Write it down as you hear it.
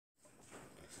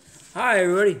Hi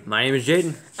everybody, my name is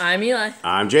Jaden. I'm Eli.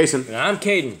 I'm Jason. And I'm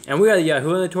Caden. And we are the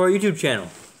Yahoo and the Torah YouTube channel.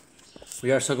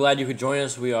 We are so glad you could join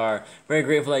us. We are very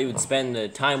grateful that you would spend the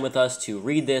time with us to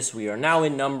read this. We are now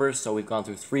in Numbers, so we've gone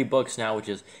through 3 books now, which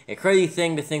is a crazy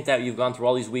thing to think that you've gone through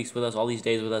all these weeks with us, all these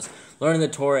days with us, learning the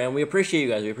Torah, and we appreciate you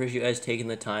guys. We appreciate you guys taking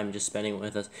the time and just spending it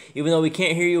with us. Even though we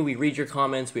can't hear you, we read your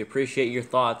comments. We appreciate your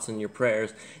thoughts and your prayers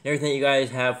and everything you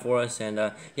guys have for us. And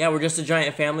yeah, we're just a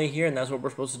giant family here, and that's what we're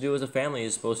supposed to do as a family,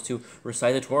 is supposed to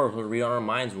recite the Torah. We're supposed to read on our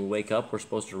minds. When we wake up, we're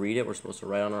supposed to read it. We're supposed to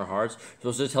write on our hearts.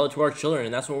 We're supposed to tell it to our children,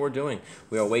 and that's what we're doing.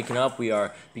 We are waking up. We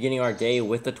are beginning our day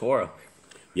with the Torah.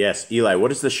 Yes, Eli, what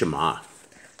is the Shema?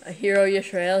 Hear, O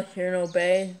Yisrael, hear and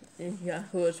obey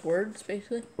Yahuwah's words,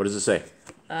 basically. What does it say?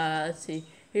 Let's see.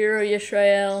 Hear, O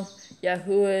Yisrael,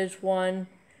 Yahuwah is one.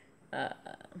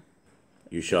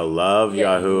 You shall love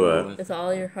Yahuwah. With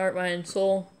all your heart, mind, and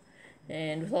soul,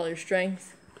 and with all your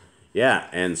strength. Yeah,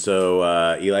 and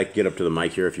so, Eli, get up to the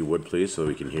mic here if you would, please, so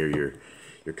we can hear your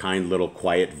kind little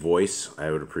quiet voice. I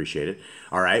would appreciate it.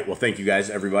 All right. Well, thank you guys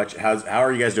very much. How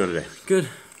are you guys doing today? Good.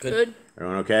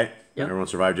 Everyone okay? Yep. Everyone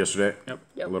survived yesterday? Yep.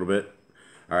 A little bit?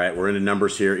 All right. We're into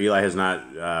Numbers here. Eli has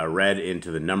not read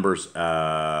into the Numbers.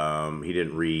 He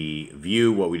didn't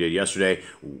review what we did yesterday.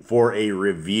 For a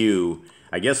review,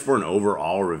 I guess for an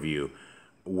overall review,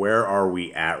 where are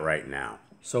we at right now?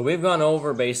 So we've gone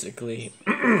over basically,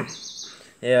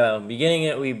 beginning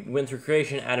it, we went through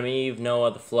creation, Adam and Eve,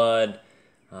 Noah, the flood,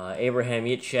 Abraham,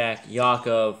 Yitzchak,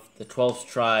 Yaakov, the 12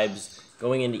 tribes,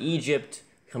 going into Egypt,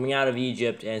 coming out of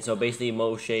Egypt, and so basically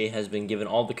Moshe has been given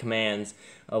all the commands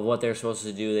of what they're supposed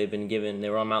to do. They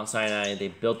were on Mount Sinai, they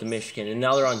built the Mishkan, and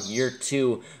now they're on year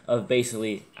 2 of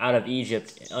basically out of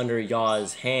Egypt under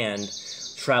Yah's hand,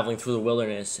 traveling through the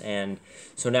wilderness. And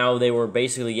so now they were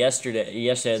basically yesterday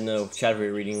in the chapter we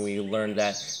were reading, we learned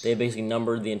that they basically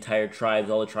numbered the entire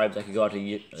tribes, all the tribes that could go out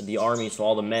to the army, so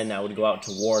all the men that would go out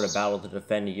to war, to battle, to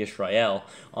defend Israel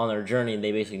on their journey.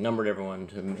 They basically numbered everyone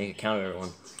to make a count of everyone.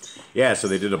 Yeah, so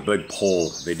they did a big poll.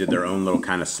 They did their own little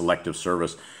kind of selective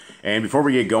service. And before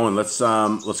we get going, let's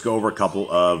go over a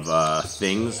couple of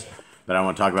things that I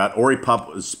want to talk about. Ori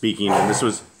Pup was speaking, and this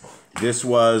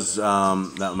was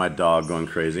that my dog going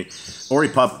crazy. Ori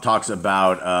Pup talks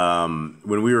about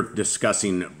when we were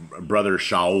discussing Brother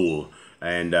Shaul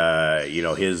and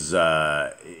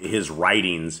his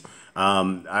writings.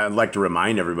 I'd like to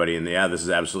remind everybody, and yeah, this is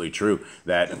absolutely true,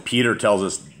 that Peter tells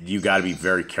us you got to be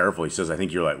very careful. He says, I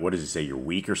think you're like, what does he say? You're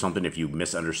weak or something if you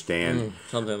misunderstand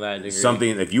something of that degree.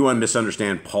 Something if you want to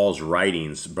misunderstand Paul's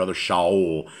writings, Brother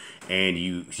Shaul, and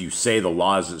you say the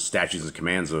laws, statutes, and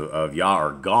commands of Yah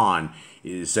are gone,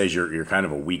 it says you're kind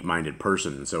of a weak-minded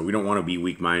person. And so we don't want to be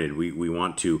weak-minded. We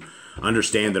want to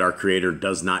understand that our Creator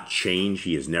does not change.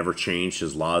 He has never changed.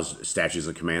 His laws, statutes,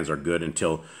 and commands are good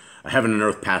until heaven and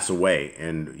earth pass away.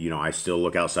 And, I still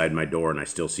look outside my door and I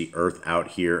still see earth out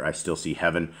here. I still see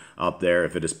heaven up there.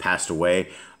 If it has passed away,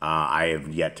 I have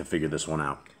yet to figure this one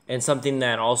out. And something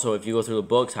that also, if you go through the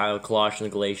books, how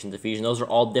Colossians, Galatians, Ephesians, those are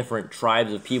all different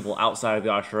tribes of people outside of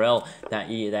Yisrael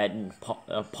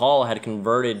that Paul had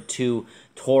converted to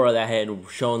Torah, that had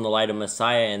shown the light of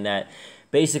Messiah, and that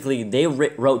basically they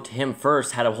wrote to him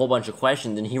first, had a whole bunch of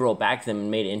questions, and he wrote back to them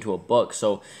and made it into a book.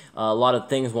 So a lot of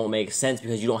things won't make sense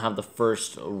because you don't have the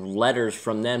first letters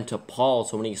from them to Paul.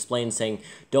 So when he explains, saying,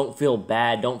 don't feel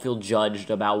bad, don't feel judged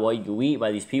about what you eat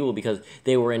by these people because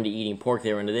they were into eating pork,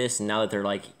 they were into this, and now that they're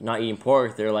like not eating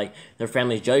pork, they're like, their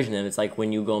family's judging them. It's like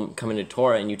when you come into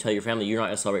Torah and you tell your family you're not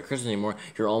going to celebrate Christmas anymore,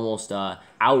 you're almost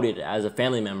outed as a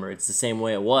family member. It's the same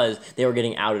way it was. They were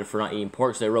getting outed for not eating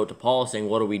pork, so they wrote to Paul saying,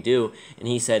 what do we do? And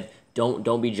he said,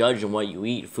 don't be judged on what you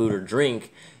eat, food or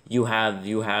drink. You have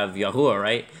Yahuwah,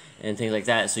 right? And things like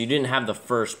that. So you didn't have the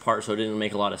first part, so it didn't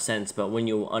make a lot of sense. But when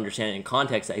you understand in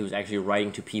context that he was actually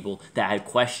writing to people that had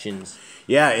questions.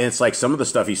 Yeah, and it's like some of the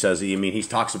stuff he says. I mean, he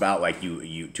talks about like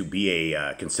you to be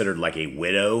considered like a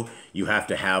widow, you have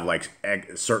to have like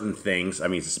certain things. I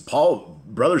mean,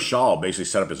 Brother Shaul basically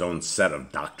set up his own set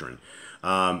of doctrine.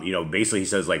 Basically he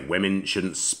says like women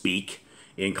shouldn't speak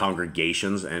in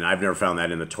congregations, and I've never found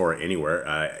that in the Torah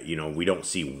anywhere. We don't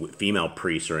see female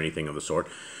priests or anything of the sort.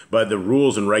 But the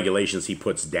rules and regulations he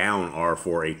puts down are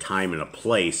for a time and a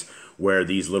place where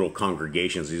these little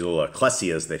congregations, these little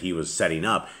ecclesias that he was setting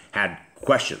up, had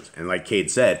questions. And like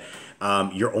Cade said,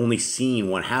 you're only seeing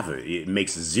one half of it. It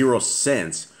makes zero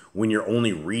sense when you're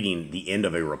only reading the end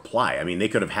of a reply. I mean, they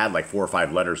could have had like 4 or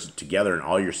 5 letters together, and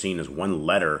all you're seeing is one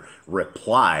letter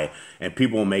reply, and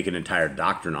people will make an entire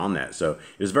doctrine on that. So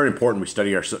it is very important we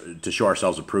study to show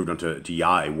ourselves approved unto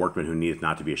Yah, a workman who needeth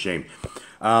not to be ashamed.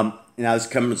 Now this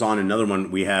comes on another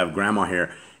one. We have Grandma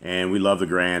here, and we love the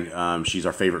grand. She's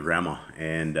our favorite grandma,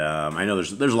 and I know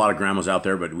there's a lot of grandmas out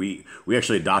there, but we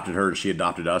actually adopted her and she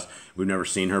adopted us. We've never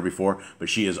seen her before, but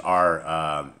she is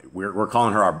our we're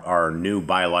calling her our new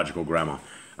biological grandma.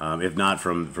 If not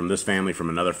from this family, from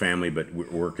another family, but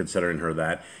we're considering her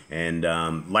that. And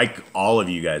like all of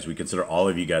you guys, we consider all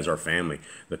of you guys our family.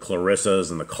 The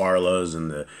Clarissas and the Carlas and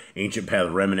the Ancient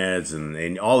Path Remnants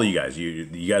and all of you guys. You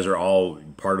guys are all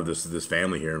part of this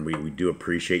family here, and we do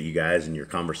appreciate you guys and your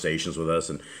conversations with us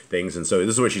and things. And so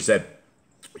this is what she said.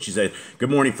 She said,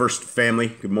 "Good morning, First Family.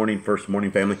 Good morning, First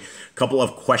Morning Family. Couple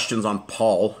of questions on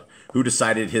Paul. Who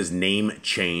decided his name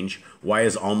change? Why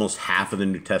is almost half of the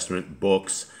New Testament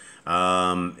books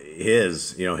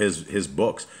his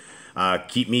books?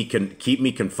 Keep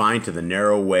me confined to the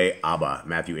narrow way, Abba."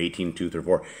 Matthew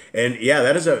 18:2-4. And yeah,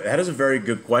 that is a very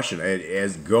good question.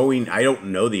 I don't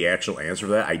know the actual answer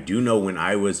to that. I do know when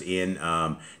I was in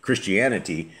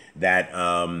Christianity that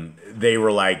they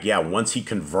were like, yeah, once he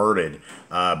converted,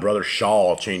 Brother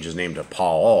Shaul changed his name to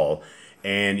Paul.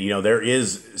 And, there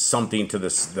is something to the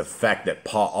fact that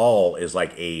Paul is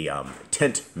like a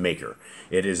tent maker.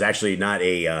 It is actually not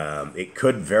it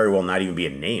could very well not even be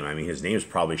a name. I mean, his name is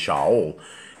probably Shaul.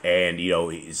 And,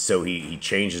 so he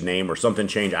changed his name or something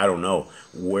changed. I don't know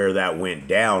where that went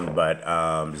down. But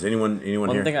does anyone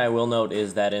One thing I will note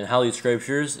is that in Holy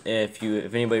Scriptures, if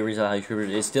anybody reads the Holy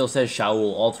Scriptures, it still says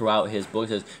Shaul all throughout his book. It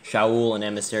says Shaul, an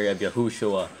emissary of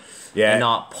Yahushua. Yeah. And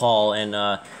not Paul. And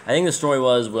I think the story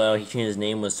was, well, he changed his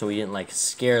name was so he didn't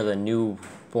scare the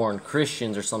newborn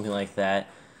Christians or something like that.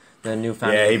 The new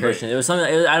founding Christians. It was something.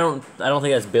 I don't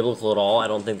think that's biblical at all. I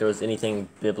don't think there was anything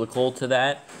biblical to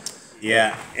that.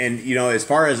 Yeah, and as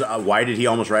far as why did he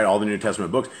almost write all the New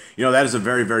Testament books, that is a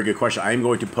very, very good question. I am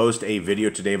going to post a video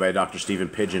today by Dr. Stephen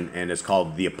Pidgeon, and it's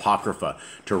called The Apocrypha,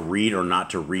 to read or not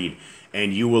to read.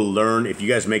 And you will learn, if you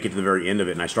guys make it to the very end of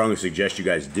it, and I strongly suggest you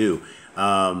guys do,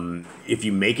 if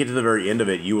you make it to the very end of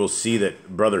it, you will see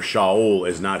that Brother Shaul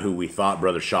is not who we thought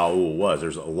Brother Shaul was.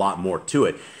 There's a lot more to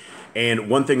it. And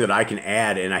one thing that I can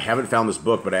add, and I haven't found this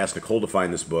book, but I asked Nicole to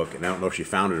find this book, and I don't know if she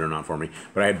found it or not for me,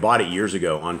 but I had bought it years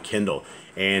ago on Kindle.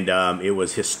 And it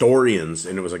was historians,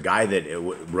 and it was a guy that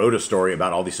wrote a story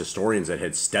about all these historians that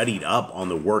had studied up on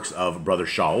the works of Brother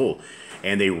Shaul.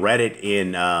 And they read it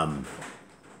in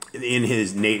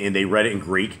they read it in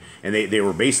Greek, and they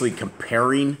were basically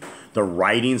comparing the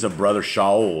writings of Brother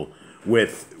Shaul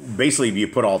with basically if you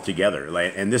put all together.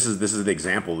 And this is the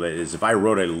example that is, if I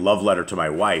wrote a love letter to my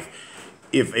wife,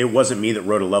 if it wasn't me that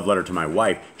wrote a love letter to my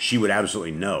wife, she would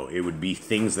absolutely know. It would be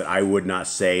things that I would not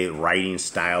say, writing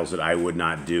styles that I would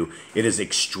not do. It is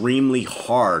extremely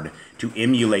hard to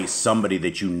emulate somebody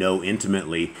that you know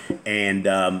intimately.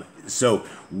 And so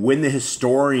when the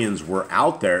historians were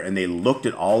out there and they looked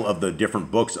at all of the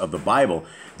different books of the Bible,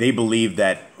 they believed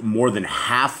that more than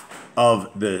half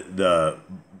of the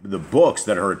books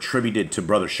that are attributed to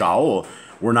Brother Shaul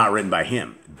were not written by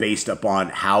him, based upon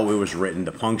how it was written,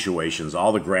 the punctuations,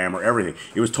 all the grammar, everything.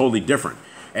 It was totally different.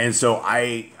 And so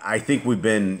I think we've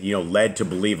been led to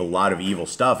believe a lot of evil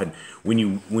stuff. And when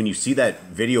you see that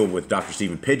video with Dr.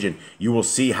 Stephen Pidgeon, you will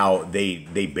see how they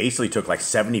basically took like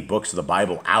 70 books of the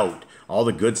Bible out, all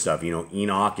the good stuff,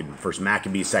 Enoch and First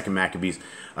Maccabees, Second Maccabees,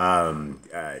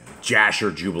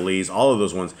 Jasher, Jubilees, all of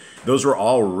those ones. Those were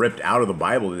all ripped out of the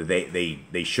Bible. That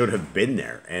they should have been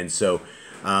there. And so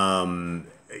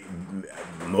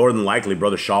more than likely,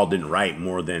 Brother Shaul didn't write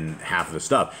more than half of the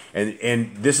stuff.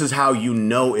 And this is how you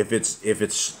know if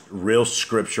it's real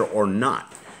scripture or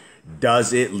not.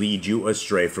 Does it lead you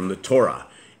astray from the Torah?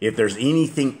 If there's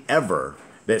anything ever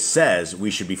that says we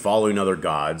should be following other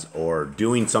gods or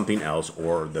doing something else,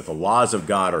 or that the laws of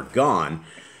God are gone,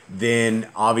 then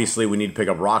obviously we need to pick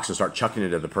up rocks and start chucking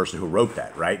it at the person who wrote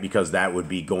that, right? Because that would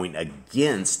be going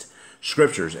against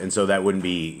scriptures, and so that wouldn't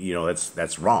be,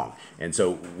 that's wrong. And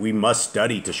so we must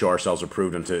study to show ourselves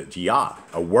approved unto Yah,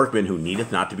 a workman who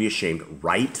needeth not to be ashamed,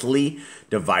 rightly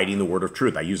dividing the word of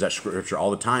truth. I use that scripture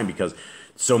all the time because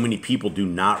so many people do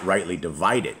not rightly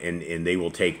divide it, and they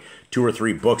will take 2 or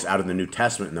 3 books out of the New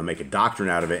Testament and they'll make a doctrine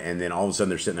out of it, and then all of a sudden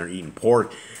they're sitting there eating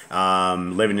pork,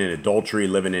 living in adultery,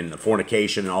 living in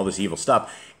fornication, and all this evil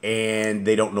stuff, and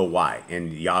they don't know why.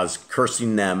 And Yah's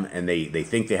cursing them, and they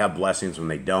think they have blessings when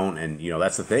they don't. And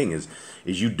that's the thing is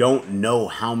you don't know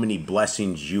how many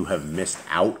blessings you have missed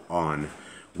out on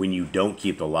when you don't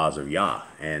keep the laws of Yah.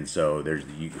 And so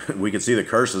we can see the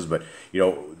curses, but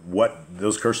what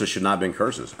those curses should not have been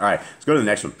curses. All right, let's go to the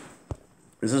next one.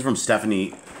 This is from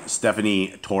Stephanie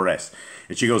Torres.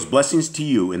 And she goes, "Blessings to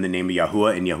you in the name of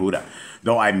Yahuwah and Yehuda.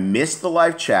 Though I missed the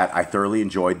live chat, I thoroughly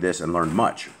enjoyed this and learned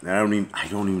much." And I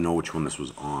don't even know which one this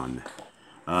was on.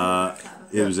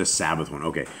 It was a Sabbath one.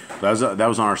 Okay, that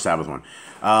was on our Sabbath one.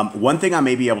 One thing I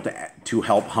may be able to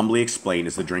help humbly explain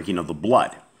is the drinking of the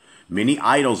blood. Many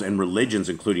idols and religions,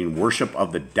 including worship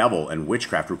of the devil and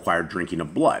witchcraft, require drinking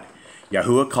of blood.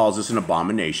 Yahuwah calls this an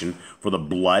abomination, for the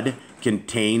blood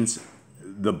contains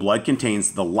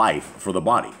the life for the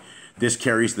body. This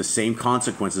carries the same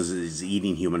consequences as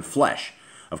eating human flesh.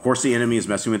 Of course, the enemy is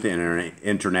messing with the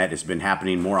internet. It's been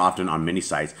happening more often on many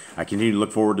sites. I continue to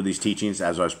look forward to these teachings.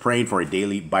 As I was praying for a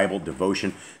daily Bible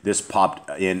devotion, this popped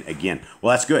in again.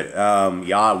 Well, that's good.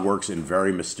 Yah works in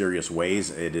very mysterious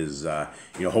ways. It is,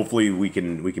 hopefully we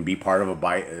can be part of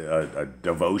a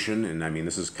devotion. And I mean,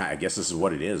 I guess this is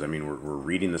what it is. I mean, we're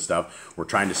reading the stuff. We're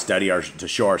trying to study to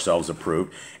show ourselves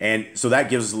approved. And so that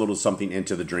gives us a little something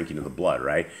into the drinking of the blood,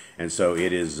 right? And so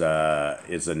it is,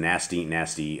 it's a nasty,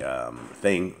 nasty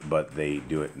thing, but they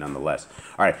do it nonetheless.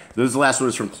 All right, this is the last one.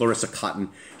 Is from Clarissa Cotton.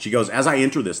 She goes, as I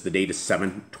enter this, the date is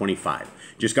 7/25.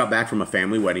 Just got back from a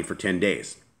family wedding for 10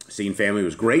 days. Seeing family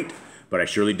was great, but I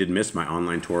surely did miss my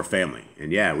online Torah family.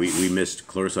 And yeah, we missed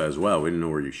Clarissa as well. We didn't know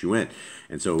where she went.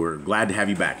 And so we're glad to have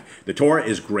you back. The Torah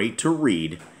is great to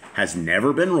read, has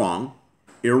never been wrong,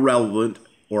 irrelevant,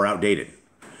 or outdated.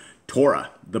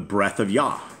 Torah, the breath of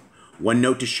Yah. One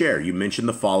note to share. You mentioned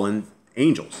the fallen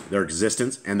angels, their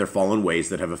existence, and their fallen ways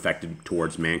that have affected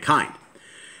towards mankind.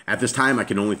 At this time, I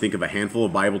can only think of a handful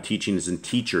of Bible teachings and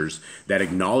teachers that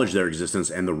acknowledge their existence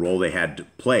and the role they have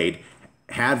played,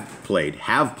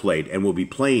 and will be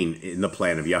playing in the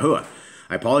plan of Yahuwah.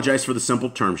 I apologize for the simple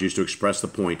terms used to express the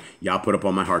point Yah put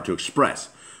upon my heart to express.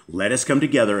 Let us come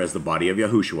together as the body of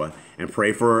Yahushua and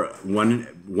pray for one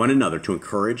another to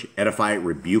encourage, edify,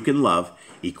 rebuke, and love,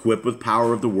 equip with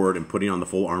power of the word, and putting on the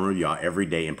full armor of Yah every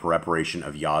day in preparation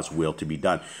of Yah's will to be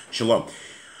done. Shalom.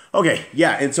 Okay,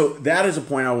 yeah, and so that is a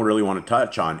point I really want to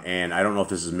touch on, and I don't know if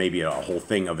this is maybe a whole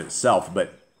thing of itself,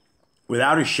 but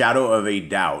without a shadow of a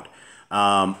doubt,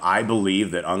 I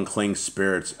believe that unclean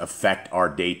spirits affect our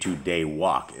day-to-day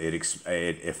walk.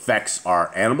 It affects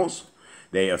our animals.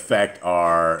 They affect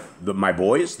my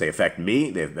boys. They affect me.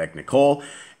 They affect Nicole.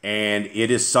 And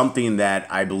it is something that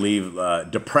I believe,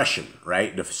 depression,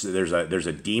 right? There's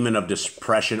a demon of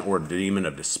depression or a demon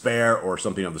of despair or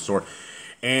something of the sort.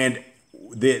 And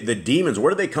the demons,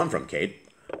 where do they come from, Cade?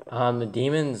 The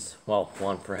demons, well,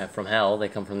 one from hell. They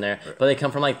come from there, but they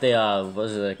come from like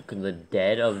the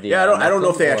dead of the. Yeah, I don't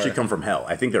know if they actually come from hell.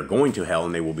 I think they're going to hell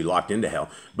and they will be locked into hell.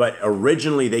 But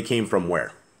originally, they came from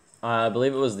where? I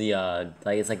believe it was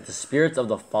it's like the spirits of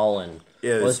the fallen.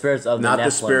 Yeah, the spirits of not the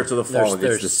the spirits of the fallen.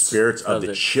 It's the spirits of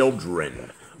the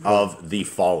children of the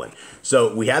fallen.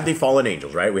 So we had the fallen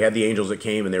angels, right? We had the angels that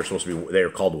came, and they were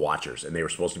called watchers, and they were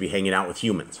supposed to be hanging out with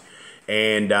humans,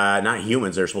 and not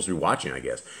humans. They were supposed to be watching, I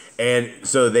guess. And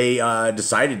so they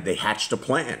they hatched a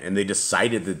plan, and they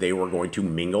decided that they were going to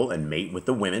mingle and mate with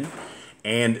the women,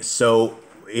 and so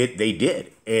they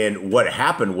did. And what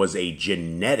happened was a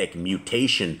genetic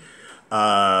mutation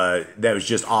that was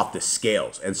just off the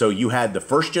scales. And so you had the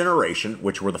first generation,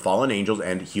 which were the fallen angels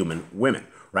and human women,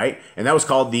 right? And that was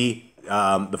called the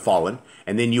fallen.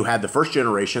 And then you had the first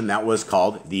generation that was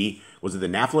called was it the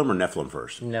Nephilim or Nephilim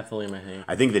first? Nephilim, I think.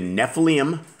 I think the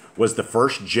Nephilim was the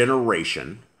first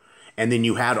generation. And then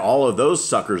you had all of those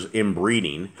suckers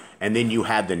inbreeding. And then you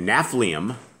had the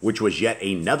Nephilim, which was yet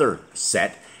another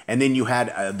set. And then you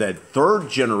had the third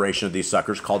generation of these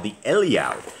suckers called the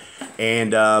Eliyahu.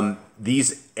 And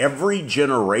every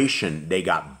generation, they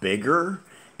got bigger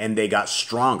and they got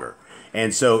stronger.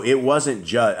 And so it wasn't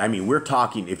just, I mean, we're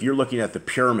talking, if you're looking at the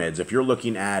pyramids, if you're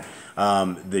looking at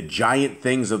the giant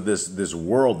things of this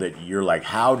world that you're like,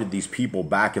 how did these people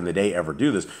back in the day ever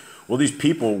do this? Well, these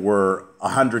people were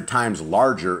 100 times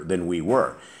larger than we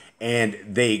were. And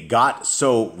they got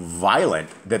so violent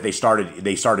that they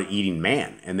started eating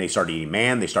man, and they started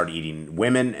eating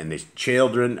women and the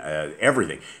children,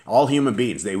 everything, all human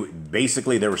beings. There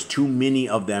was too many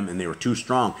of them, and they were too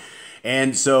strong.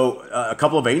 And so a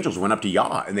couple of angels went up to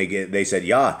Yah, and they said,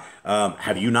 Yah,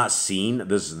 have you not seen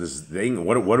this thing?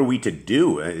 What are we to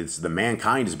do? It's the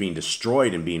mankind is being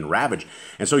destroyed and being ravaged.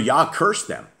 And so Yah cursed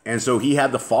them. And so he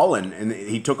had the fallen, and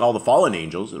he took all the fallen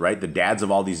angels, right, the dads of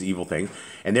all these evil things,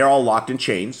 and they're all locked in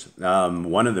chains.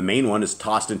 The main one is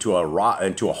tossed into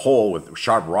a hole with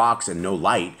sharp rocks and no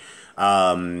light.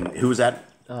 Who was that?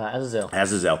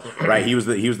 Azazel, right? He was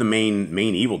the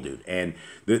main evil dude, and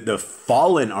the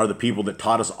fallen are the people that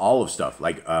taught us all of stuff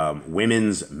like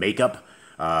women's makeup,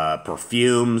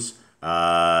 perfumes,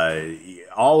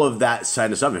 all of that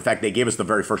kind of stuff. In fact, they gave us the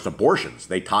very first abortions.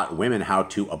 They taught women how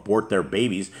to abort their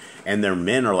babies, and their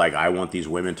men are like, I want these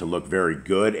women to look very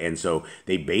good. And so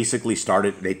they basically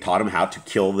they taught them how to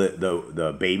kill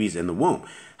the babies in the womb.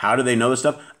 How do they know this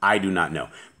stuff? I do not know.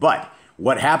 But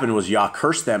what happened was Yah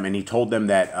cursed them, and he told them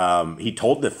that, he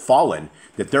told the fallen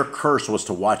that their curse was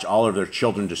to watch all of their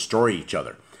children destroy each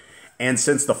other. And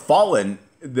since the fallen,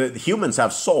 the humans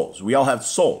have souls. We all have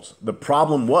souls. The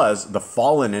problem was the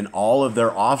fallen and all of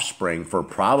their offspring for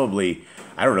probably,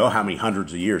 I don't know how many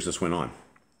hundreds of years this went on,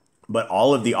 but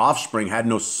all of the offspring had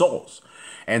no souls.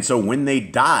 And so when they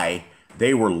die,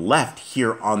 they were left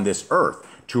here on this earth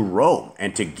to roam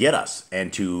and to get us,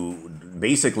 and to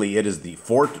basically, it is the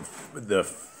forces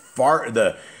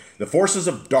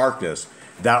of darkness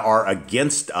that are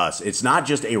against us. It's not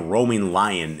just a roaming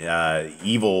lion,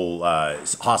 evil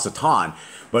Hasatan,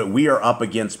 but we are up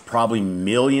against probably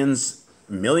millions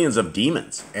of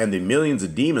demons, and the millions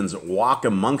of demons walk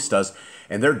amongst us,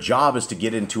 and their job is to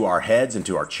get into our heads,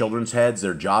 into our children's heads.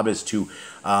 Their job is to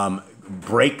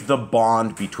break the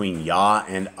bond between Yah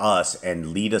and us and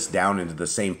lead us down into the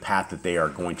same path that they are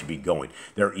going to be going.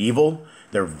 They're evil.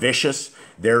 They're vicious.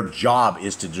 Their job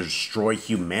is to destroy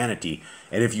humanity.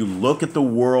 And if you look at the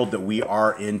world that we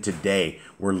are in today,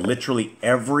 where literally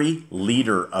every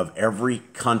leader of every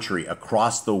country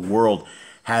across the world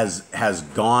has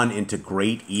gone into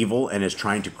great evil and is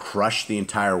trying to crush the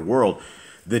entire world,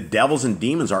 the devils and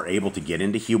demons are able to get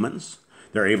into humans.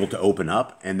 They're able to open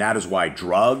up, and that is why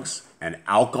drugs and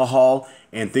alcohol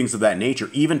and things of that nature,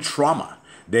 even trauma,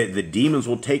 the demons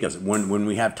will take us. When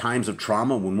we have times of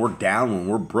trauma, when we're down, when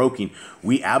we're broken,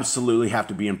 we absolutely have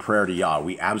to be in prayer to Yah.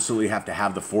 We absolutely have to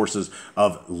have the forces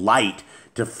of light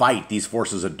to fight these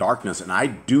forces of darkness. And I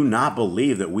do not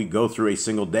believe that we go through a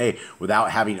single day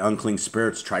without having unclean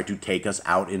spirits try to take us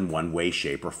out in one way,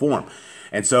 shape, or form.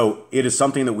 And so it is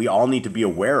something that we all need to be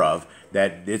aware of,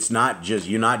 that it's not just,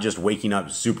 you're not just waking up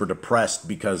super depressed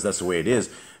because that's the way it is.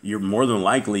 You're more than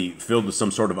likely filled with some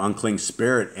sort of unclean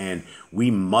spirit, and we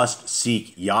must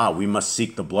seek Yah. We must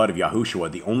seek the blood of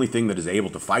Yahushua. The only thing that is able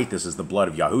to fight this is the blood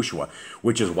of Yahushua,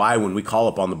 which is why when we call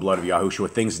upon the blood of Yahushua,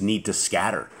 things need to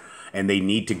scatter, and they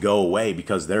need to go away,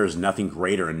 because there is nothing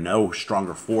greater and no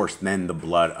stronger force than the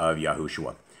blood of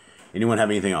Yahushua. Anyone have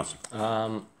anything else?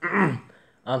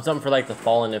 Something for like the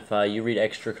Fallen. If you read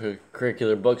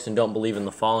extracurricular books and don't believe in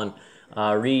the Fallen,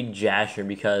 read Jasher,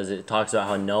 because it talks about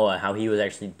how Noah, how he was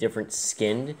actually different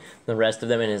skinned than the rest of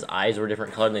them, and his eyes were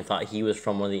different colored, and they thought he was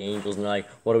from one of the angels. And they're like,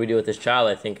 "What do we do with this child?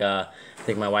 I think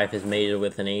my wife has mated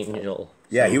with an angel."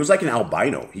 Yeah, he was like an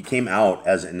albino. He came out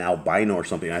as an albino or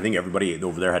something. I think everybody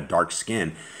over there had dark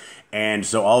skin, and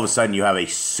so all of a sudden you have a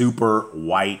super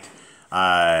white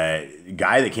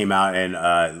guy that came out, and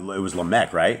it was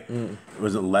Lamech, right?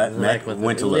 Was it Lamech?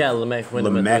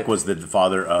 Lamech was the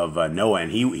father of Noah, and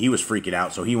he was freaking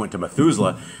out, so he went to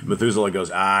Methuselah. Methuselah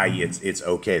goes, it's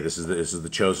okay. This is the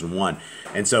chosen one.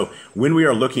 And so when we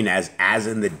are looking as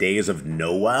in the days of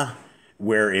Noah,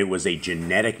 where it was a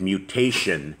genetic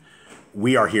mutation,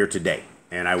 we are here today.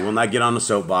 And I will not get on the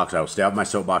soapbox. I will stay off my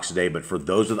soapbox today. But for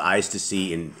those with eyes to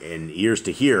see and ears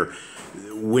to hear,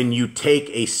 when you take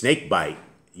a snake bite,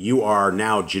 you are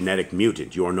now genetic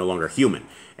mutant. You are no longer human.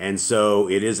 And so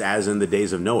it is as in the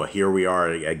days of Noah. Here we are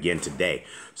again today.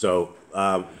 So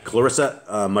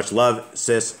Clarissa, much love,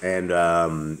 sis, and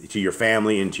to your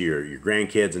family and to your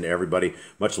grandkids and to everybody,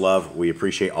 much love. We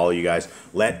appreciate all of you guys.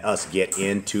 Let us get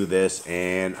into this.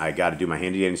 And I got to do my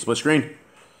handy-dandy split screen.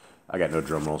 I got no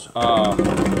drum rolls.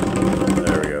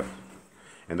 There we go.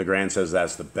 And the grand says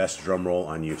that's the best drum roll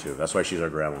on YouTube. That's why she's our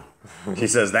grandma. She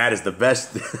says that is the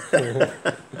best.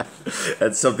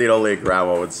 That's something only a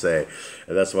grandma would say.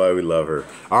 And that's why we love her.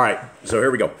 All right, so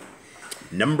here we go.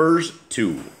 Numbers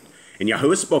 2. And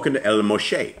Yahuwah spoke unto El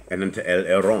Moshe and unto El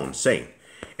Aaron, saying,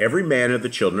 Every man of the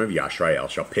children of Yashrael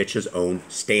shall pitch his own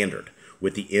standard,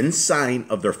 with the ensign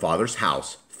of their father's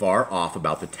house, far off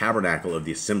about the tabernacle of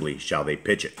the assembly shall they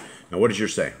pitch it. Now, what does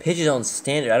yours say? Pitch his own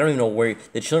standard. I don't even know where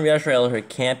the children of Israel are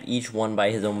camp each one by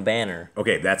his own banner.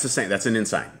 Okay, that's that's an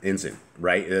ensign,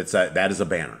 right? That is a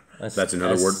banner. That's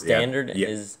another word. Standard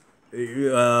is.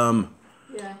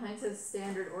 Yeah, mine says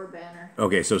standard or banner.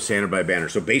 Okay, so standard by banner.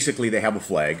 So basically, they have a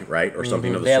flag, right, or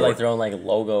something of the sort. They have sort. like their own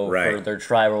logo for their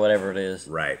tribe or whatever it is.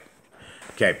 Right.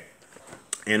 Okay.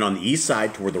 And on the east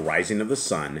side, toward the rising of the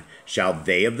sun, shall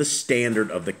they of the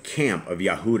standard of the camp of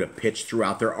Yahudah pitch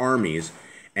throughout their armies,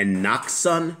 and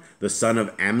Nachsan, the son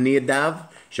of Amminadab,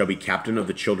 shall be captain of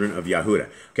the children of Yahudah.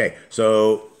 Okay,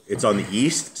 so it's on the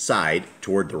east side,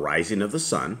 toward the rising of the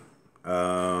sun,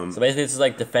 So basically, this is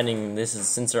like defending. This is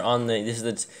since they're on the. This is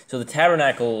the so the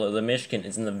tabernacle of the Mishkan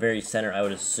is in the very center. I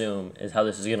would assume is how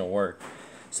this is gonna work.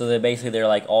 So they're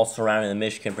like all surrounding the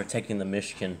Mishkan, protecting the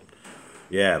Mishkan.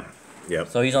 Yeah. Yep.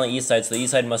 So he's on the east side. So the east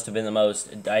side must have been the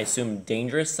most, I assume,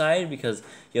 dangerous side because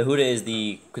Yehuda is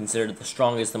considered the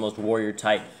strongest, the most warrior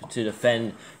type to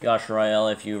defend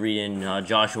Yashrael. If you read in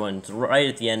Joshua, and right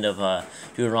at the end of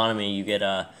Deuteronomy, you get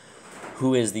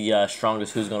who is the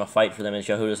strongest, who's going to fight for them is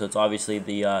Yehuda. So it's obviously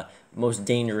the most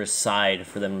dangerous side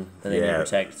for them that they need to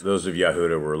protect. Those of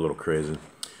Yehuda were a little crazy.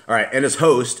 All right, and his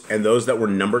host and those that were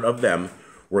numbered of them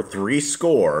were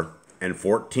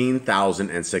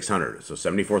 14,600, so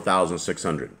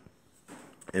 74,600.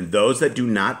 And those that do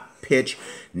not pitch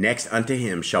next unto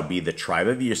him shall be the tribe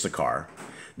of Issachar.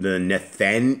 The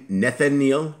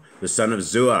Nathaniel, the son of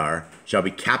Zuar, shall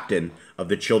be captain of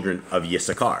the children of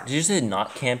Issachar. Did you say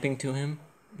not camping to him?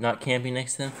 Not camping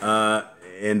next to him?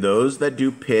 And those that do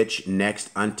pitch next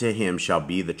unto him shall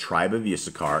be the tribe of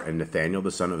Issachar, and Nathaniel, the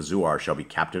son of Zuar, shall be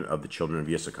captain of the children of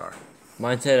Issachar.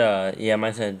 Mine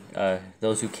said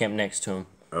those who camp next to him.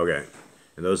 Okay.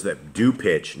 And those that do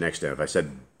pitch next to him. If I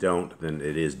said don't, then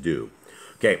it is do.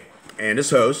 Okay. And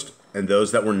his host, and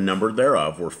those that were numbered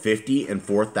thereof, were 50 and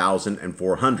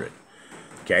 4,400.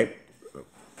 Okay.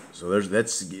 So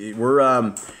this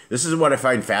is what I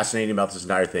find fascinating about this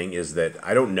entire thing is that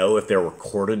I don't know if there were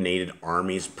coordinated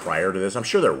armies prior to this. I'm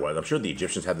sure there was. I'm sure the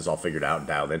Egyptians had this all figured out and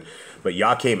dialed in. But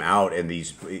Yah came out and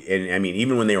I mean,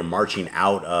 even when they were marching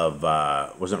out of,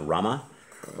 wasn't it Ramah?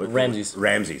 Ramses.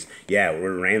 Yeah,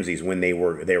 Ramses when they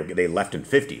left in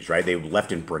 50s, right? They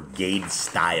left in brigade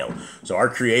style. So our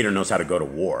Creator knows how to go to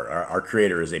war. Our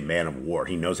Creator is a man of war.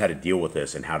 He knows how to deal with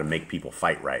this and how to make people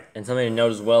fight right. And something to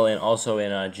note as well, and also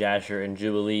in Jasher and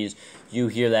Jubilees, you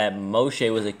hear that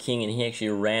Moshe was a king and he actually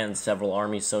ran several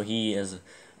armies. So he, as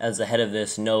the head of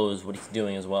this, knows what he's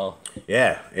doing as well.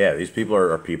 Yeah. These people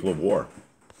are people of war.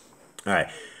 All right.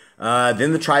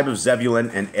 Then the tribe of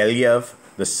Zebulun and Eliav,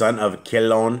 the son of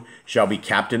Kelon, shall be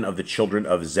captain of the children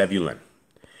of Zebulun.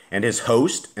 And his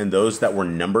host and those that were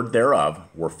numbered thereof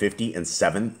were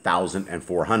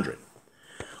 57,400.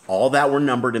 All that were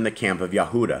numbered in the camp of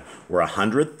Yehuda were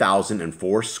 100,000 and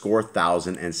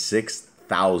 80,000 and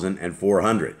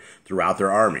 6,400 throughout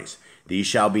their armies. These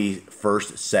shall be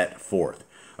first set forth.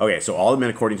 Okay, so all the men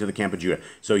according to the camp of Judah.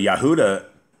 So Yehuda,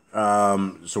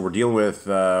 so we're dealing with,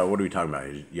 what are we talking about?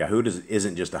 Yehuda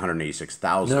isn't just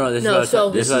 186,000. No, this is what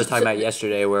I was talking about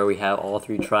yesterday, where we have all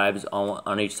three tribes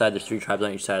on each side. There's three tribes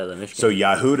on each side of the Mishkan. So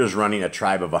Yehuda's running a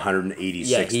tribe of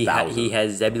 186,000. Yeah, he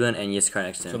has Zebulun and Yisachar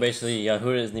next to him. So basically,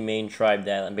 Yehuda is the main tribe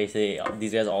that, basically,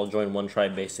 these guys all join one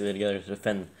tribe, basically, together to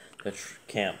defend the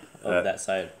camp of that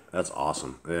side. That's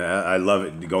awesome. Yeah, I love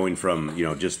it going from,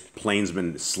 just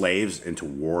plainsmen slaves into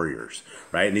warriors,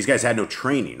 right? And these guys had no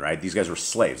training, right? These guys were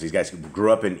slaves. These guys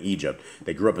grew up in Egypt.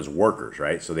 They grew up as workers,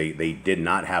 right? So they did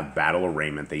not have battle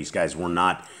arraignment. These guys were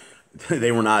not,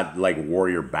 they were not like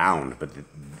warrior bound, but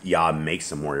Yah makes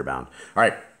them warrior bound. All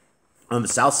right. On the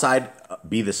south side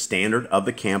be the standard of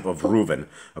the camp of Reuben,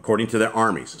 according to their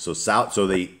armies. So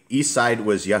the east side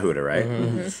was Yehuda, right?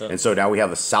 Mm-hmm. And so now we have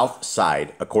the south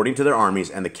side, according to their armies,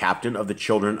 and the captain of the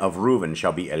children of Reuben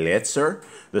shall be Eliezer,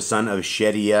 the son of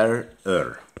Shedier,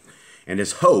 and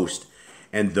his host,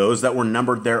 and those that were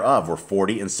numbered thereof were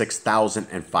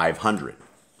 46,500.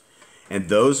 And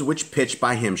those which pitched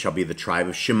by him shall be the tribe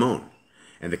of Shimon,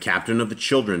 and the captain of the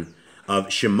children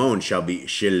of Shimon shall be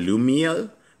Shelumiel,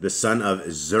 the son of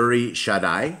Zuri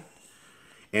Shaddai,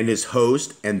 and his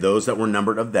host, and those that were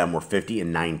numbered of them were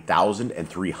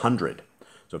 59,300.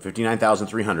 So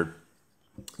 59,300.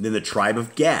 Then the tribe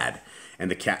of Gad, and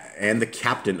the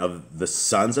captain of the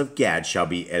sons of Gad shall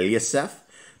be Eliasaph,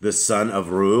 the son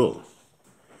of Reuel,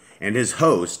 and his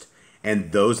host,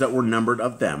 and those that were numbered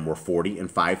of them were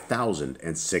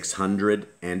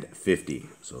 45,650.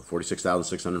 So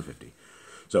 46,650.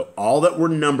 So all that were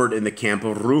numbered in the camp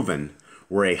of Reuben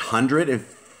were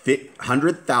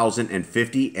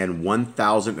 100,050 and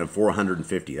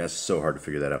 1,450. That's so hard to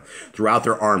figure that out. Throughout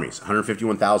their armies,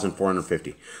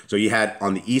 151,450. So you had,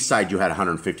 on the east side, you had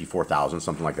 154,000,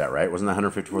 something like that, right? Wasn't that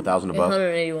 154,000 above?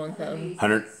 181,000.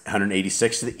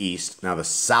 186 to the east. Now the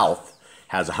south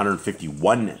has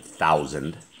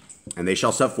 151,000, and they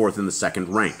shall set forth in the second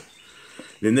rank.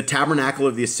 Then the tabernacle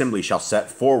of the assembly shall set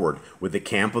forward with the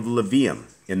camp of the Levium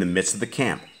in the midst of the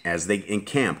camp. As they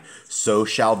encamp, so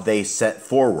shall they set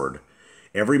forward,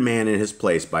 every man in his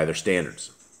place by their standards.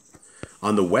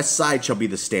 On the west side shall be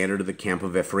the standard of the camp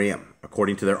of Ephraim,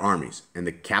 according to their armies. And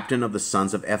the captain of the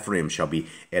sons of Ephraim shall be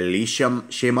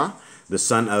Elishama, the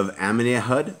son of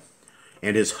Amminahud,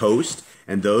 and his host,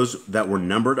 and those that were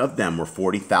numbered of them were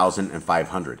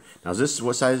 40,500. Now,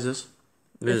 what side is this?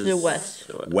 This is the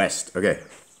west. West. Okay.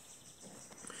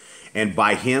 And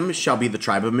by him shall be the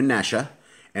tribe of Manasseh,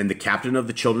 and the captain of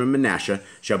the children of Manasseh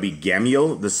shall be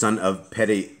Gamaliel, the son of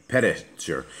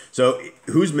Pedashur. So,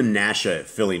 who's Manasseh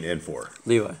filling in for?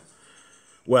 Levi.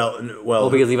 Well,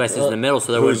 Because Levi sits in the middle,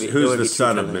 so there would be. Who's the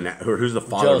son of Manasseh? Who's the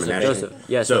father of Manasseh? Joseph.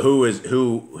 Yeah. So who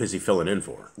is he filling in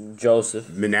for? Joseph.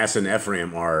 Manasseh and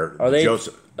Ephraim are they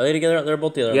Joseph. Are they together? They're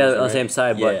both together. Yeah, on the same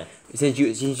side. But since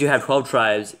you have 12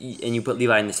 tribes and you put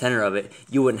Levi in the center of it,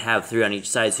 you wouldn't have 3 on each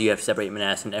side, so you have to separate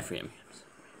Manasseh and Ephraim.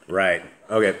 Right.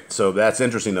 Okay. So that's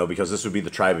interesting though, because this would be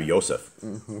the tribe of Joseph,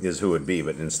 is who it would be,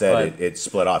 but instead it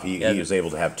split off. He was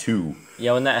able to have 2.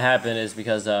 Yeah, when that happened is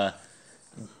because the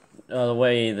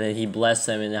way that he blessed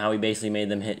them and how he basically made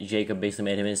them Jacob basically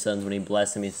made him his sons when he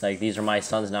blessed them. He's like, these are my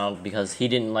sons now, because he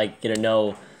didn't get to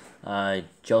know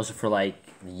Joseph for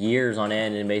years on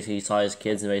end, and basically he saw his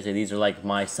kids and basically these are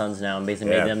my sons now, and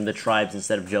basically made them the tribes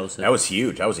instead of Joseph. That was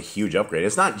huge. That was a huge upgrade.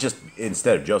 It's not just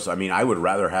instead of Joseph. I mean, I would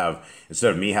rather have,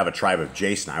 instead of me have a tribe of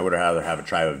Jason, I would rather have a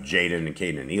tribe of Jaden and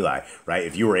Caden and Eli, right?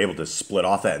 If you were able to split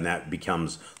off that and that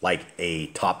becomes like a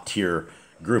top tier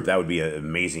group, that would be an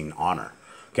amazing honor.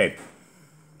 Okay.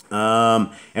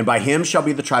 And by him shall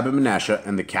be the tribe of Manasseh,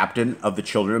 and the captain of the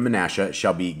children of Manasseh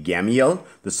shall be Gamaliel,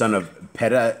 the son of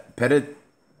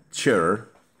Pedashur.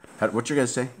 What you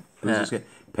guys say? Who's this guy?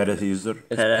 Pedashur.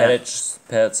 It's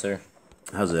Pedashur.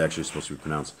 How's it actually supposed to be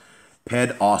pronounced?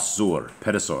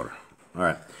 Pedasur. All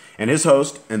right. And his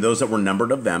host, and those that were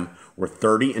numbered of them, were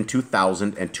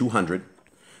 32,200.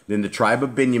 Then the tribe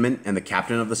of Benjamin, and the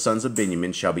captain of the sons of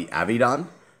Benjamin shall be Avidan,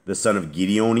 the son of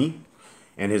Gideoni,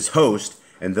 and his host,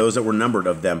 and those that were numbered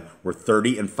of them were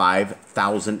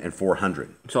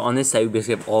 35,400. So on this side, we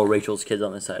basically have all Rachel's kids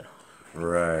on this side.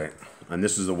 Right. And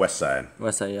this is the west side.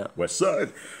 West side, yeah. West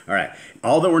side. All right.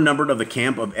 All that were numbered of the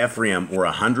camp of Ephraim were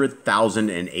 100,000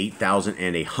 and 8,000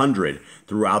 and 100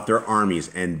 throughout their armies,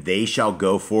 and they shall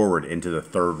go forward into the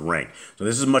third rank. So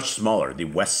this is much smaller. The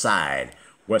west side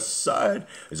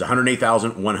is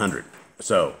 108,100.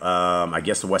 So I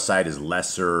guess the west side is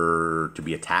lesser to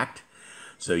be attacked.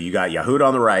 So you got Yehuda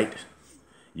on the right.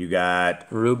 You got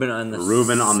Reuben on the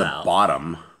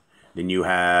bottom. Then you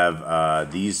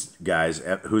have these guys.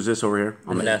 Who's this over here?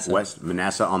 On Manasseh. The west.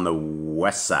 Manasseh on the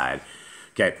west side.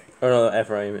 Okay. Oh no,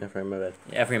 Ephraim, my bad.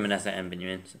 Yeah, Ephraim, Manasseh, and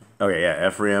Benjamin. So. Okay, yeah,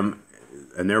 Ephraim,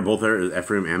 and they're both there.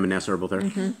 Ephraim and Manasseh are both there.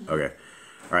 Mm-hmm. Okay.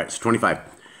 All right. So 25.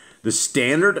 The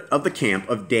standard of the camp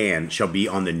of Dan shall be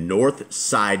on the north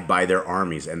side by their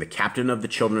armies, and the captain of the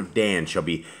children of Dan shall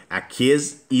be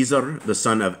Achiz Ezer, the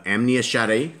son of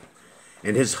Amniashadai,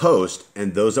 and his host,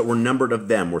 and those that were numbered of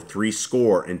them were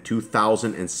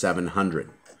 62,700.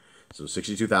 So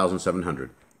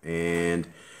 62,700. And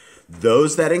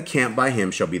those that encamp by him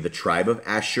shall be the tribe of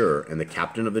Asher, and the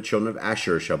captain of the children of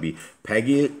Asher shall be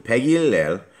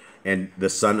Pegilel, and the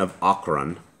son of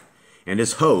Ochran, and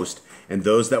his host, and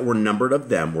those that were numbered of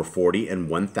them were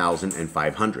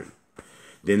 41,500.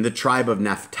 Then the tribe of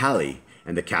Naphtali,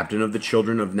 and the captain of the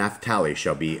children of Naphtali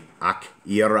shall be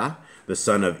Achira, the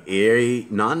son of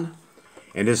Enan,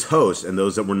 and his host, and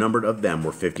those that were numbered of them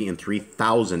were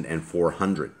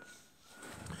 53,400.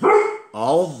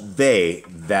 All they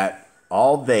that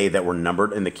were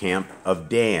numbered in the camp of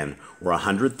Dan were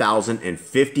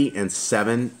 100,050 and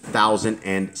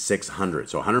 7,600.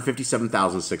 So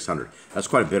 157,600. That's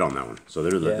quite a bit on that one. So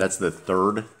that's the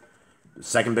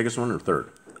second biggest one or third?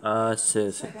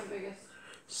 Second biggest.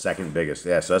 Second biggest.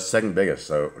 Yeah, so that's second biggest.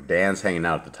 So Dan's hanging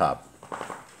out at the top.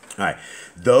 All right.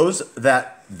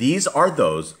 These are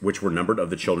those which were numbered of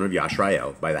the children of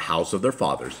Yashrael by the house of their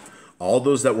fathers. All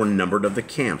those that were numbered of the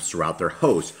camps throughout their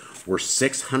hosts were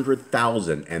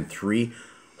 600,000 and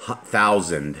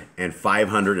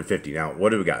 3,550. Now,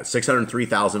 what do we got?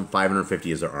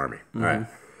 603,550 is their army. Mm-hmm. All right.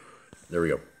 There we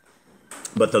go.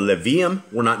 But the Levium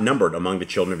were not numbered among the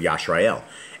children of Yashrael,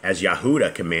 as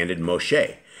Yahudah commanded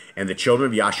Moshe. And the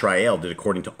children of Yashrael did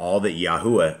according to all that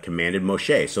Yahuwah commanded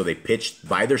Moshe. So they pitched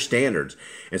by their standards.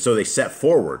 And so they set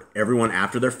forward, everyone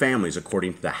after their families,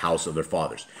 according to the house of their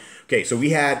fathers. Okay, so we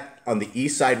had, on the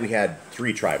east side, we had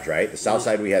 3 tribes, right? The south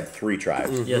side, we had 3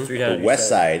 tribes. Mm-hmm. Yeah, 3 tribes. The west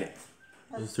side,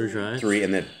 3 tribes. 3,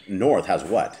 and the north has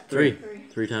what? 3.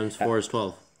 3 times 4 is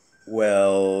 12.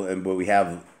 Well, but we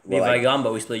have... Well, like,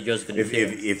 but we split Joseph into 2.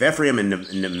 If Ephraim and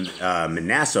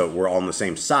Manasseh were all on the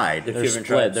same side... They're different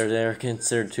tribes. They're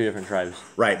considered 2 different tribes.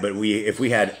 Right, but if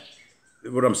we had...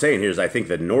 What I'm saying here is I think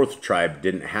the north tribe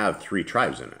didn't have 3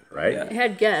 tribes in it, right? Yeah. It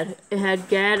had Gad. It had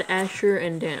Gad, Asher,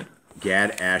 and Dan.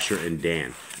 Gad, Asher, and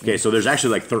Dan. Okay, so there's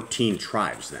actually like 13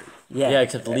 tribes then. Yeah,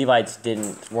 except the Levites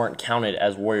weren't counted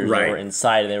as warriors. Right. They were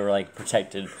inside. They were like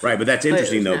protected. Right, but that's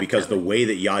interesting though, not because the way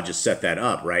that Yah just set that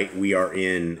up, right? We are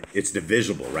it's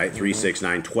divisible, right? 3, 6,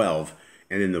 9, 12,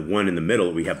 and then the one in the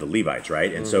middle we have the Levites,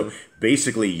 right? And so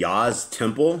basically Yah's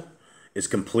temple is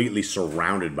completely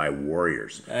surrounded by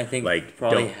warriors. I think like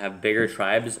probably have bigger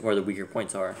tribes where the weaker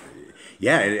points are.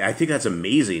 Yeah, and I think that's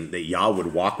amazing that Yah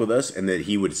would walk with us and that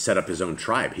he would set up his own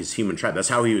tribe, his human tribe. That's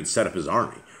how he would set up his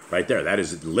army, right there. That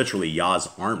is literally Yah's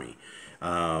army.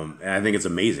 And I think it's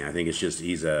amazing. I think it's just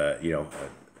he's a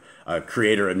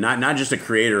creator, not just a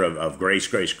creator of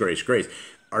grace.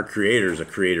 Our creator is a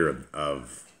creator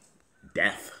of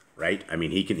death, right? I mean,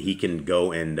 he can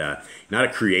go and not a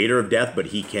creator of death,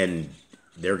 but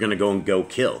they're going to go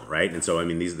kill, right? And so, I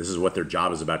mean, this is what their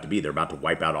job is about to be. They're about to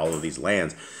wipe out all of these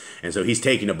lands. And so he's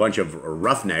taking a bunch of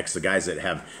roughnecks, the guys that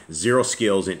have zero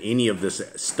skills in any of this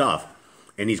stuff,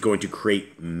 and he's going to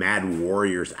create mad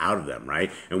warriors out of them, right?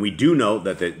 And we do know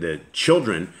that the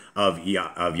children of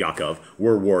Yaakov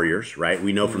were warriors, right?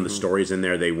 We know from the stories in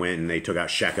there, they went and they took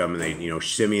out Shechem, and they,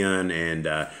 Simeon and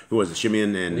who was it?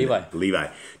 Simeon and Levi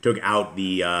took out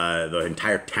the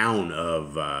entire town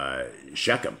of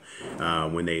Shechem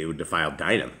when they defiled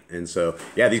Dinah. And so,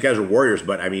 yeah, these guys are warriors,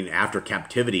 but I mean, after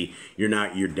captivity, your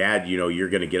dad, you're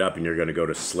going to get up and you're going to go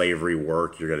to slavery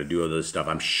work. You're going to do all this stuff.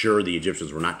 I'm sure the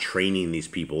Egyptians were not training these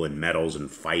people in metals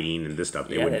and fighting and this stuff.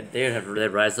 They'd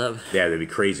rise up. Yeah, they'd be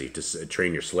crazy to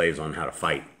train your slaves on how to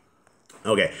fight.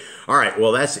 Okay. All right.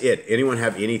 Well, that's it. Anyone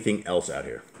have anything else out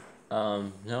here?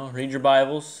 No, read your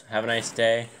Bibles. Have a nice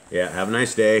day. Yeah, have a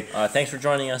nice day. Thanks for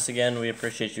joining us again. We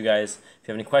appreciate you guys. If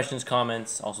you have any questions,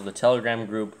 comments, also the Telegram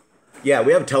group. Yeah,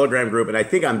 we have a Telegram group, and I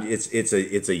think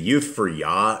it's a Youth for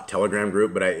Yah Telegram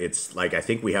group, but I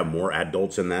think we have more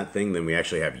adults in that thing than we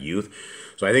actually have youth.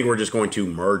 So I think we're just going to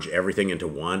merge everything into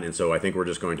one, and so I think we're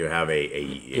just going to have a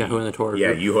Yahoo and the Torah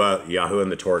group. Yeah, Yahoo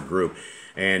and the Torah group,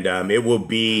 and it will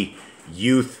be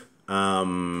youth.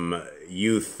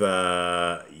 Youth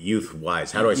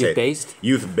wise. How do I say based?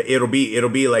 Youth. It'll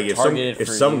be like if some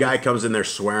youth. guy comes in there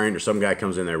swearing or some guy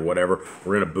comes in there whatever,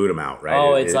 we're gonna boot him out, right?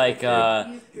 Oh, it's like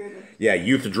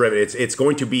youth driven. It's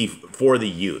going to be for the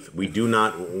youth. We do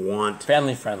not want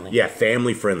family friendly. Yeah,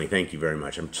 family friendly. Thank you very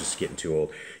much. I'm just getting too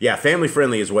old. Yeah, family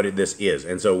friendly is what this is,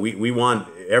 and so we want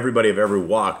everybody of every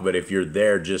walk. But if you're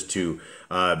there just to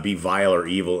be vile or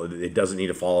evil, it doesn't need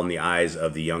to fall in the eyes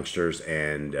of the youngsters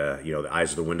and the eyes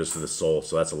of the windows to the soul.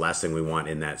 So that's the last thing we want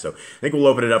in that. So I think we'll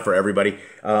open it up for everybody.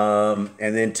 And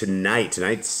then tonight's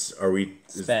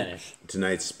Spanish.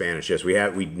 Tonight's Spanish. Yes,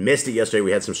 we missed it yesterday.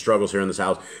 We had some struggles here in this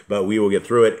house, but we will get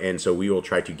through it. And so we will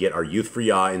try to get our Youth for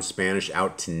Yah in Spanish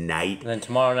out tonight. And then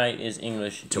tomorrow night is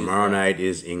English. Tomorrow night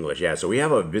is English. Yeah, so we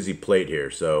have a busy plate here.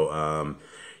 So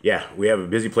yeah, we have a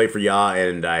busy plate for Yah,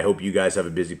 and I hope you guys have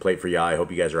a busy plate for Yah. I hope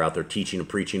you guys are out there teaching and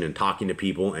preaching and talking to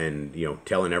people and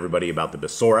telling everybody about the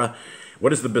Besorah.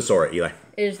 What is the Besorah, Eli?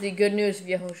 It is the good news of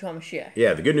YHWH Mashiach.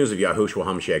 Yeah, the good news of YHWH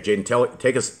HaMashiach. Jaden,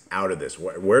 take us out of this.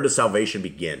 Where does salvation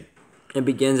begin? It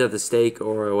begins at the stake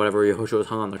or whatever Yehoshua was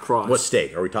hung on the cross. What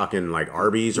steak? Are we talking like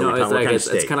Arby's? Or No, are we talking, what kind of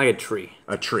steak? It's kind of like a tree.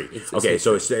 A tree. It's Okay,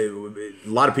 so a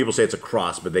lot of people say it's a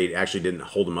cross, but they actually didn't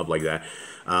hold them up like that.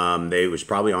 They was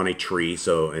probably on a tree,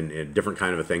 so and a different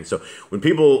kind of a thing. So when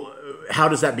people, how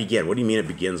does that begin? What do you mean it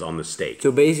begins on the stake?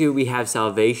 So basically, we have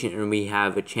salvation and we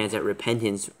have a chance at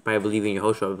repentance by believing in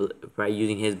Yehoshua, by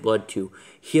using His blood to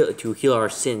heal our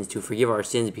sins, to forgive our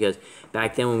sins. Because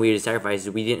back then, when we did sacrifices,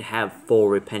 we didn't have full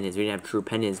repentance, we didn't have true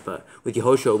repentance. But with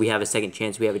Yehoshua, we have a second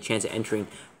chance. We have a chance at entering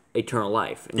eternal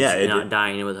life and not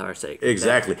dying with our sake.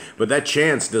 Exactly. But that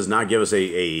chance does not give us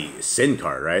a sin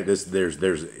card, right?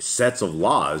 There's sets of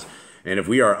laws, and if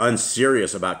we are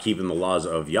unserious about keeping the laws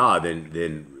of Yah,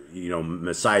 then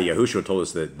Messiah Yahushua told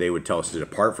us that they would tell us to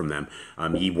depart from them,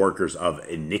 ye workers of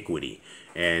iniquity.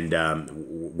 And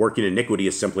working iniquity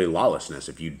is simply lawlessness.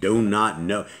 If you do not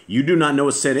know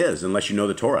what sin is unless you know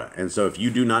the Torah. And so if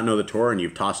you do not know the Torah and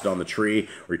you've tossed it on the tree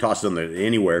or you tossed it on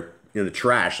anywhere in the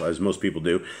trash, as most people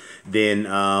do, then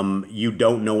you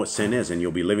don't know what sin is, and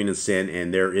you'll be living in sin,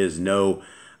 and there is no,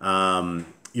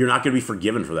 you're not going to be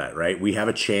forgiven for that, right? We have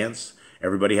a chance.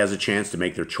 Everybody has a chance to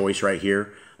make their choice right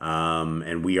here.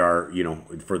 And we are,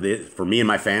 for me and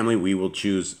my family, we will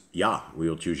choose Yah. We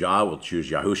will choose Yah. We'll choose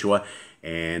Yahushua.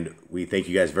 And we thank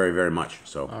you guys very, very much.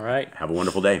 So, all right. Have a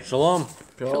wonderful day. Shalom.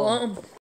 Shalom.